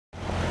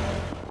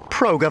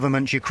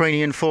Pro-government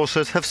Ukrainian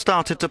forces have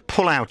started to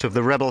pull out of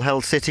the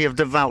rebel-held city of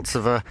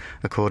Debaltseve,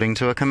 according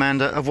to a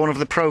commander of one of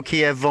the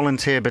Pro-Kyiv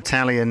volunteer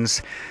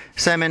battalions.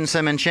 Semen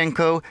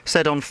Semenchenko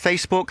said on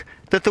Facebook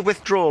that the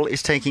withdrawal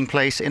is taking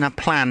place in a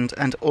planned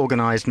and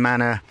organised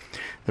manner.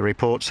 The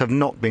reports have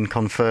not been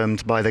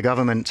confirmed by the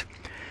government.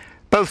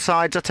 Both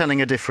sides are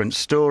telling a different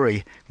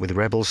story, with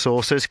rebel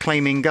sources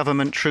claiming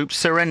government troops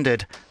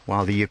surrendered,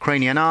 while the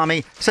Ukrainian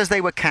army says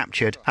they were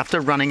captured after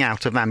running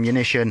out of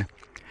ammunition.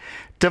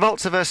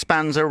 Debaltseve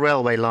spans a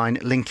railway line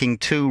linking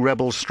two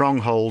rebel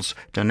strongholds,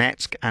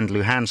 Donetsk and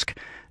Luhansk,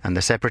 and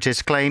the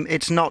separatists claim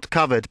it's not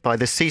covered by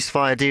the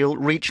ceasefire deal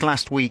reached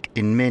last week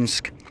in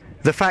Minsk.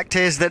 The fact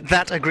is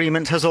that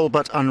agreement has all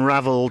but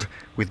unravelled,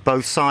 with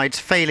both sides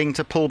failing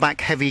to pull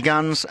back heavy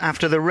guns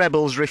after the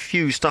rebels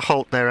refused to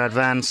halt their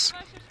advance.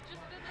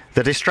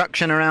 The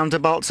destruction around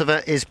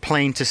Debaltseve is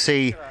plain to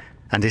see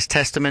and is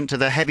testament to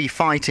the heavy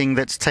fighting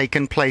that's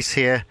taken place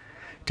here.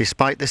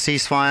 Despite the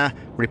ceasefire,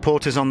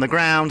 reporters on the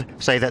ground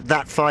say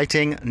that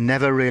fighting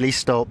never really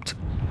stopped.